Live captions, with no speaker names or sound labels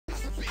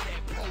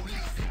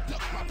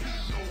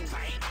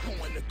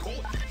the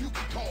court. You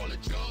can call a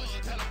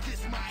judge, tell him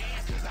kiss my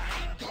ass, cause I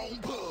ain't gon'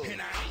 budge.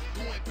 And I ain't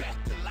going back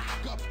to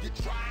lock up. You're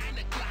trying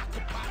to clock to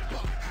pop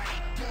up. I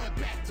ain't going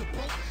back to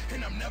broke,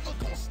 and I'm never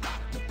gon'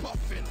 stop the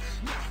puffin'.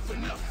 Not for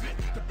nothing.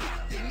 The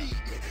block, they need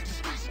me. The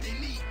streets, they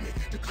need me.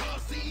 The club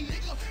scene,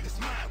 nigga, it's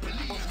mine,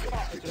 believe me.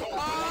 You don't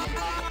believe me.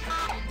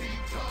 Can't be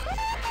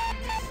touched, can't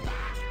be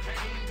stopped,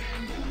 can't be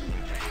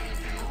moved, can't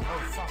be rocked.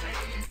 Oh fuck.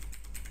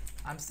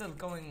 I'm still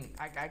going.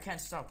 I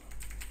can't stop.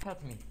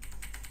 Help me.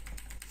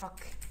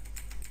 Fuck.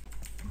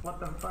 What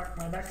the fuck,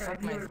 man? That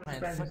Fuck my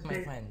friend. Fuck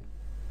my friend.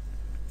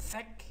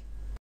 Fuck.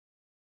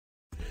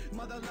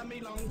 Mother love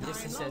me long time,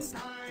 Yes, long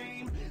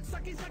time.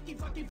 Sucky, sucky,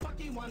 fucky,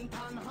 fucky, one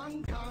ton,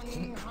 Hong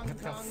Kong, Hong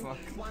Kong.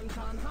 One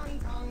ton, Hong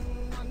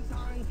Kong, one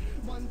ton.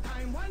 One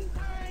time, one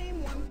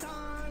time, one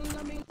ton.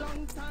 Love me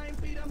long time,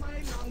 feet of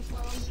my long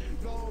slung.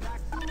 Go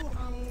back to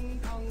Hong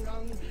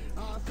Kong,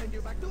 I'll send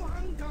you back to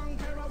Hong Kong.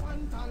 Para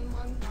one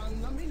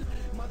ton, love me.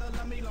 Mother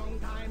love me long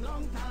time,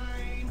 long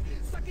time.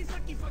 Sucky,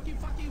 sucky, fucky,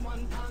 fucky,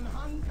 one ton,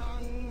 Hong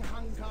Kong,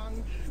 Hong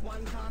Kong.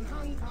 One ton,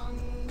 Hong Kong,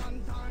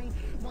 one ton.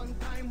 One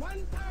time,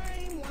 one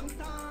time, one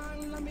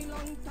ton. Love me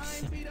long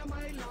time, feet of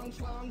my long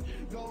slung.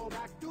 Go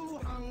back to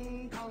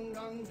Hong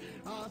Kong,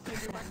 I'll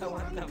send you back to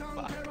What Hong the Kong.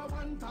 fuck? Para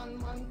one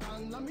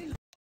ton, love me.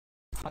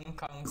 Hong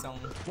Kong song.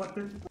 What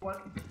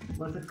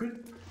was it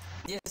good?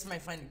 Yes, my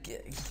friend.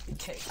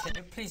 Can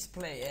you please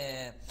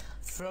play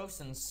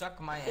Frozen? Suck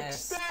my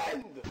ass.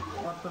 Extend!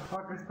 What the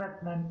fuck is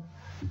that, man?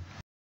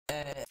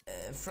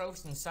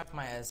 Frozen, suck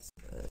my ass.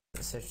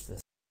 Search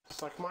this.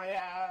 Suck my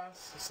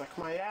ass, suck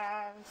my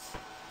ass.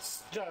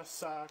 Just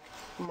suck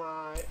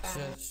my ass.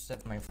 Search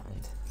that, my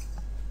friend.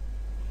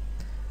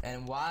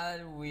 And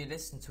while we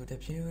listen to the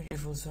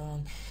beautiful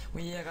song,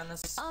 we are gonna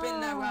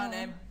spin around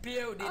and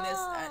beautiness.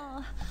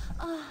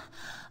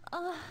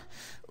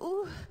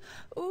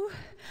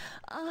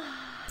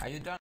 Are you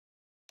done?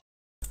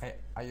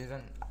 Are you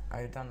done?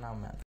 Are you done now,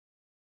 man?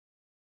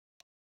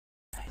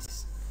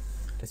 Nice.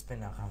 Let's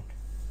spin around.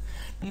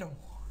 No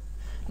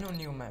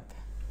new map.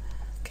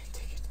 Can't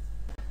take it.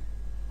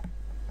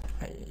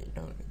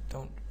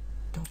 Don't.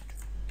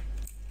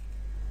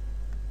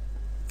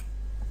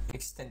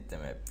 Extend the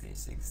map,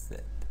 please.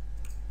 Extend.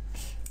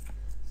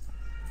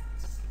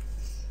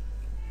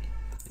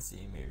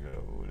 See me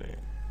rolling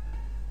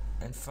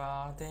and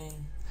farting.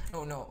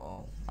 Oh no!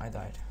 Oh, I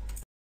died.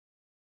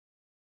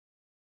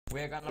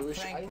 We're gonna I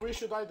prank.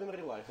 wish you died in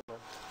real life, man.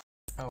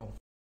 Oh.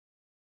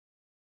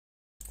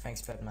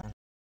 Thanks, Batman.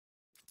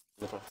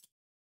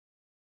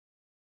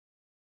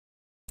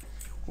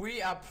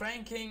 We are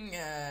pranking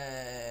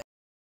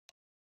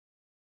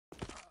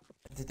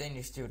the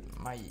Danish dude,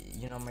 my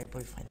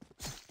boyfriend.